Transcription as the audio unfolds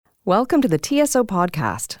Welcome to the TSO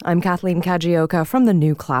podcast. I'm Kathleen Kajioka from the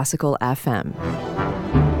New Classical FM.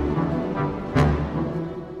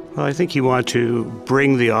 Well, I think you want to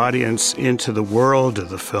bring the audience into the world of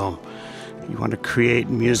the film. You want to create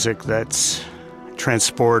music that's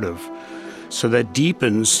transportive, so that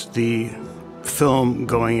deepens the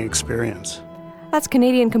film-going experience. That's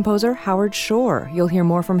Canadian composer Howard Shore. You'll hear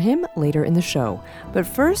more from him later in the show. But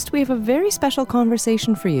first, we have a very special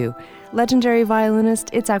conversation for you. Legendary violinist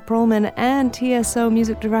Itzhak Perlman and TSO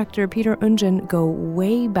music director Peter Oundjian go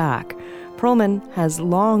way back. Perlman has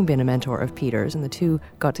long been a mentor of Peter's, and the two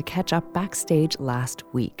got to catch up backstage last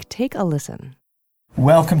week. Take a listen.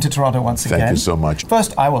 Welcome to Toronto once again. Thank you so much.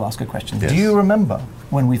 First, I will ask a question. Yes. Do you remember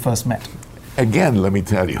when we first met? Again, let me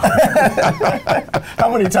tell you.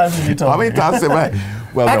 How many times have you told me? How many times have I?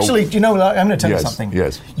 Well, actually, do you know, I'm going to tell you Yes, something.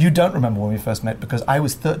 yes. You don't remember when we first met because I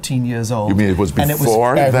was 13 years old. You mean it was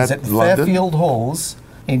before and it that was at London? Fairfield Halls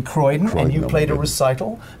in Croydon, and you oh my played a goodness.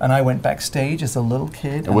 recital, and I went backstage as a little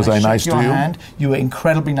kid. And Was I shook nice your to you? hand. You were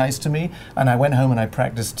incredibly nice to me, and I went home and I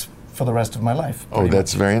practiced for the rest of my life. Oh,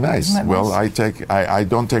 that's very nice. Isn't that Well, nice? I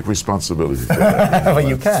don't take responsibility for that. Well,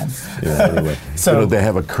 you can. Yeah, anyway. So- they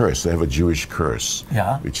have a curse. They have a Jewish curse,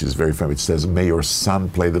 Yeah. which is very famous. It says, "May your son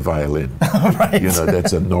play the violin." Right.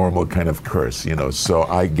 That's a normal kind of curse. So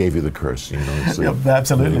I gave you the curse. So Yeah,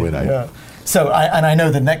 absolutely. anyway, Yeah. So I know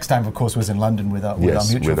the next time, of course, was in London with our Yes,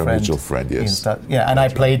 mutual with our friend. mutual friend, yes. And I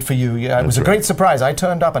played for you. Yeah, it was a That's great right. surprise. I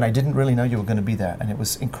turned up and I didn't really know you were going to be there, and it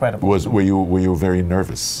was incredible. Were you very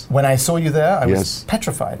nervous? When I saw you there, I was Yes.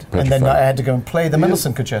 petrified. And then Petrified. I had to go and play the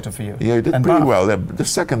Mendelssohn Concerto for you. Yeah, you did and pretty Bach. well. The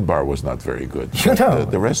second bar was not very good. You know.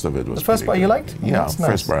 The rest of it was The first pretty bar good. you liked? Oh, Yeah, that's nice.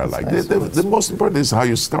 first bar I That's liked. nice. The most important is how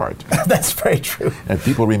you start. That's very true. And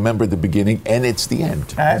people remember the beginning and it's the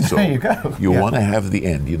end. So there you go. You Yeah. want to have the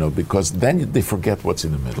end, because then they forget what's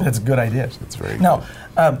in the middle. That's a good idea. That's very Now,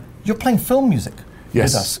 you're playing film music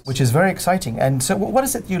Yes. with us, which is very exciting. And so what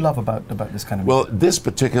is it you love about this kind of music? Well, this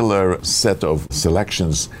particular set of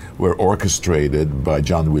selections were orchestrated by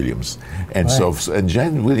John Williams. And and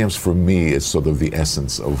John Williams for me is sort of the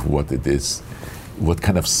essence of what it is, what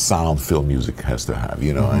kind of sound film music has to have,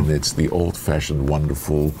 and it's the old-fashioned,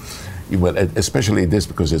 wonderful, well, especially this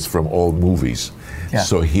because it's from old movies. Yeah.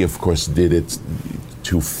 So he, of course, did it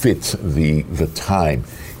to fit the time.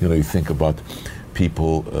 You think about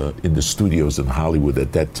people in the studios in Hollywood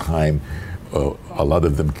at that time. A lot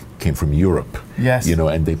of them came from Europe. Yes.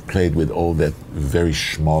 And they played with all that very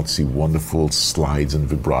schmaltzy, wonderful slides and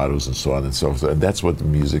vibratos and so on and so forth. And that's what the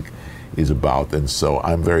music is about. And so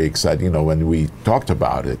I'm very excited. When we talked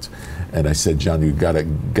about it, and I said, John, you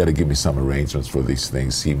gotta give me some arrangements for these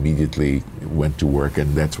things. He immediately went to work,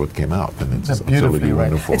 and that's what came out. And it's absolutely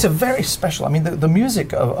wonderful. It's a very special. I mean, the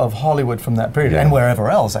music of Hollywood from that period and wherever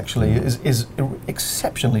else actually is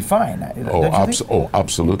exceptionally fine.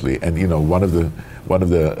 Absolutely. And one of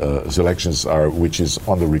the selections which is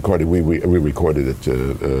on the recording. We recorded it.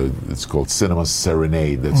 It's called Cinema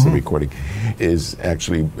Serenade. That's the recording. Is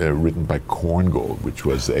actually written by Korngold, which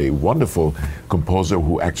was a wonderful composer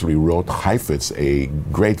who actually wrote Heifetz, a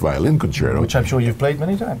great violin concerto. Which I'm sure you've played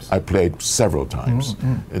many times. I played several times,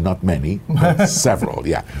 not many, but several.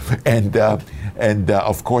 Yeah, and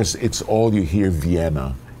of course it's all you hear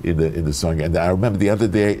Vienna in the song. And I remember the other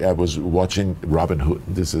day I was watching Robin Hood.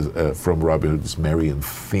 This is from Robin Hood's Marian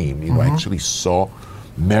theme. I actually saw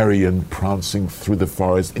Marian prancing through the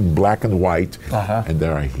forest in black and white, and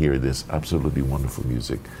there I hear this absolutely wonderful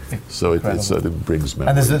music. So it brings memories.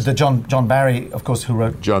 And there's the John Barry, of course, who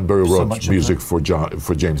wrote. John Barry so wrote much music for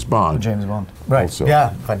James Bond. James Bond, right? Also. Yeah,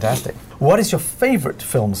 fantastic. What is your favorite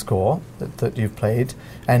film score that you've played,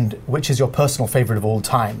 and which is your personal favorite of all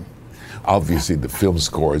time? Obviously, the film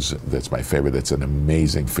scores, that's my favorite. That's an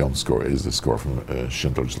amazing film score, is the score from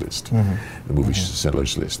Schindler's List, the movie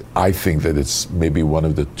Schindler's List. I think that it's maybe one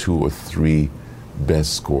of the 2 or 3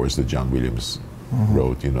 best scores that John Williams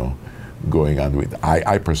wrote, going on with.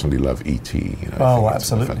 I personally love E.T. I think absolutely.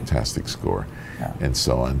 It's a fantastic score, and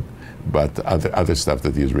so on. But other stuff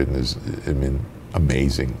that he's written is,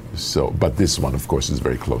 amazing. So, but this one, of course, is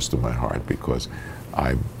very close to my heart because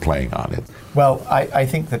I'm playing on it. Well, I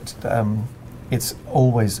think that it's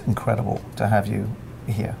always incredible to have you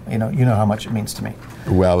here. You know how much it means to me.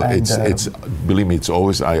 Well, and, it's believe me, it's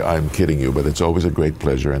always. I'm kidding you, but it's always a great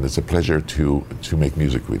pleasure, and it's a pleasure to make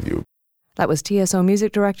music with you. That was TSO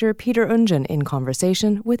music director Peter Oundjian in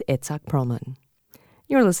conversation with Itzhak Perlman.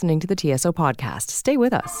 You're listening to the TSO podcast. Stay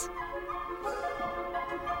with us.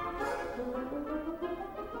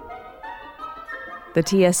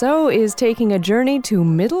 The TSO is taking a journey to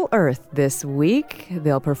Middle-earth this week.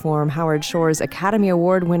 They'll perform Howard Shore's Academy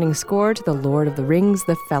Award-winning score to The Lord of the Rings,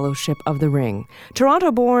 The Fellowship of the Ring.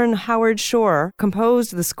 Toronto-born Howard Shore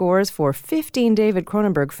composed the scores for 15 David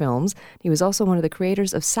Cronenberg films. He was also one of the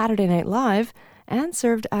creators of Saturday Night Live and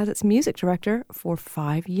served as its music director for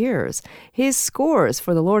 5 years. His scores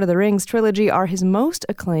for the Lord of the Rings trilogy are his most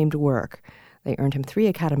acclaimed work. They earned him 3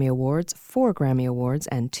 Academy Awards, 4 Grammy Awards,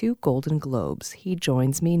 and 2 Golden Globes. He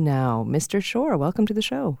joins me now. Mr. Shore, welcome to the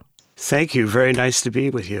show. Thank you. Very nice to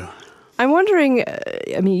be with you. I'm wondering,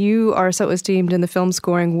 you are so esteemed in the film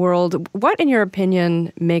scoring world. What, in your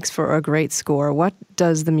opinion, makes for a great score? What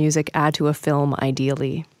does the music add to a film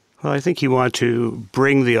ideally? Well, I think you want to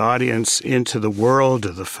bring the audience into the world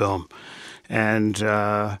of the film. And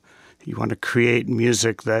you want to create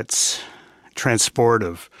music that's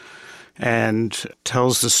transportive and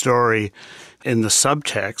tells the story in the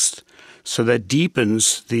subtext so that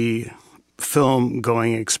deepens the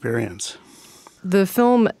film-going experience. The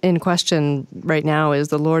film in question right now is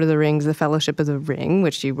The Lord of the Rings, The Fellowship of the Ring,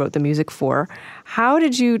 which you wrote the music for. How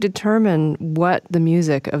did you determine what the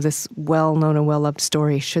music of this well-known and well-loved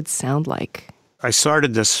story should sound like? I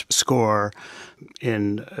started this score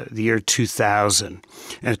in the year 2000,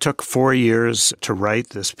 and it took 4 years to write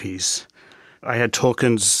this piece. I had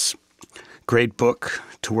Tolkien's great book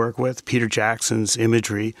to work with. Peter Jackson's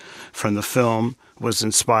imagery from the film was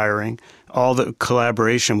inspiring. All the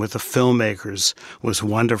collaboration with the filmmakers was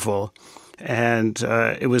wonderful. And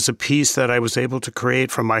it was a piece that I was able to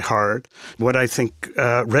create from my heart. What I think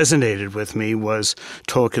resonated with me was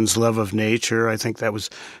Tolkien's love of nature. I think that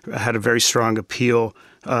had a very strong appeal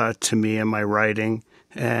to me in my writing.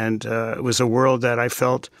 And it was a world that I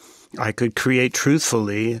felt I could create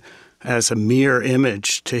truthfully as a mirror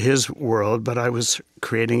image to his world, but I was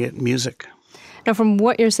creating it in music. Now, from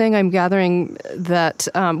what you're saying, I'm gathering that,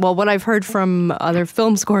 what I've heard from other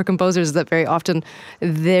film score composers is that very often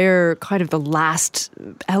they're kind of the last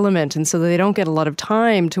element, and so they don't get a lot of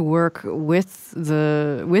time to work with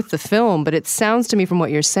the film. But it sounds to me from what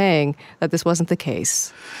you're saying that this wasn't the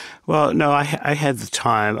case. Well, no, I had the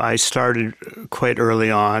time. I started quite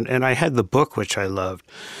early on, and I had the book, which I loved.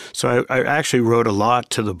 So I actually wrote a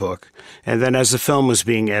lot to the book. And then as the film was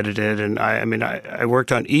being edited, and I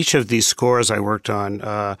worked on each of these scores I worked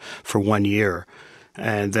on for 1 year.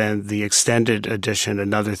 And then the extended edition,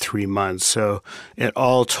 another 3 months. So it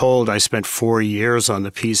all told, I spent 4 years on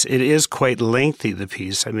the piece. It is quite lengthy, the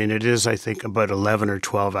piece. It is, I think, about 11 or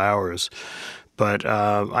 12 hours. But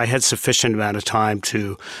I had sufficient amount of time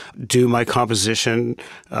to do my composition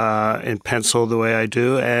in pencil the way I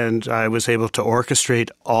do, and I was able to orchestrate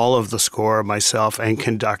all of the score myself and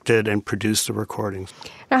conduct it and produce the recordings.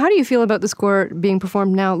 Now, how do you feel about the score being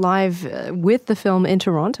performed now live with the film in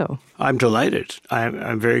Toronto? I'm delighted.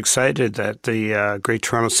 I'm very excited that the Great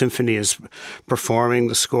Toronto Symphony is performing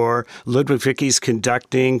the score. Ludwig Vicky's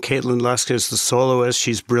conducting. Caitlin Lusk is the soloist.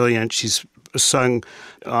 She's brilliant. She's sung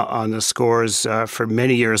on the scores for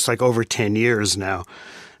many years, like over 10 years now.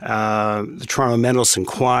 The Toronto Mendelssohn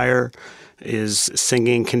Choir is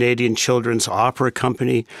singing. Canadian Children's Opera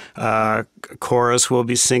Company chorus will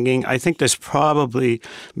be singing. I think there's probably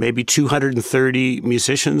maybe 230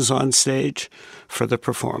 musicians on stage for the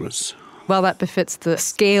performance. Well, that befits the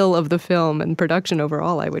scale of the film and production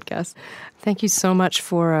overall, I would guess. Thank you so much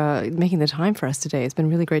for making the time for us today. It's been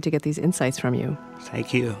really great to get these insights from you.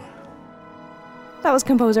 Thank you. That was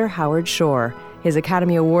composer Howard Shore. His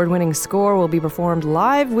Academy Award-winning score will be performed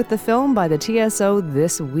live with the film by the TSO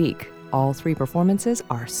this week. All 3 performances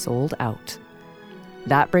are sold out.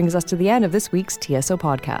 That brings us to the end of this week's TSO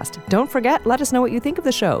podcast. Don't forget, let us know what you think of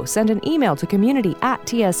the show. Send an email to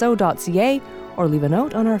community@tso.ca or leave a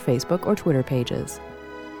note on our Facebook or Twitter pages.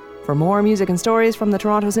 For more music and stories from the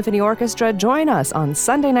Toronto Symphony Orchestra, join us on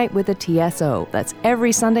Sunday Night with the TSO. That's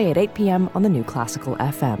every Sunday at 8 p.m. on the New Classical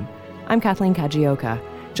FM. I'm Kathleen Kajioka.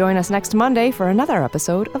 Join us next Monday for another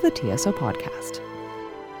episode of the TSO podcast.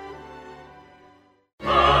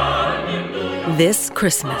 This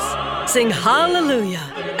Christmas, sing Hallelujah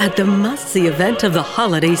at the must-see event of the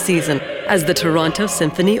holiday season as the Toronto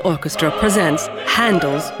Symphony Orchestra presents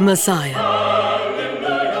Handel's Messiah.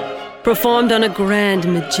 Performed on a grand,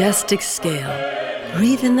 majestic scale,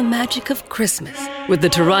 breathe in the magic of Christmas with the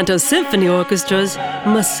Toronto Symphony Orchestra's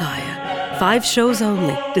Messiah. 5 shows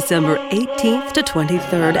only, December 18th to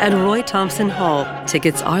 23rd at Roy Thompson Hall.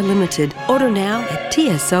 Tickets are limited. Order now at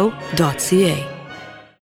tso.ca.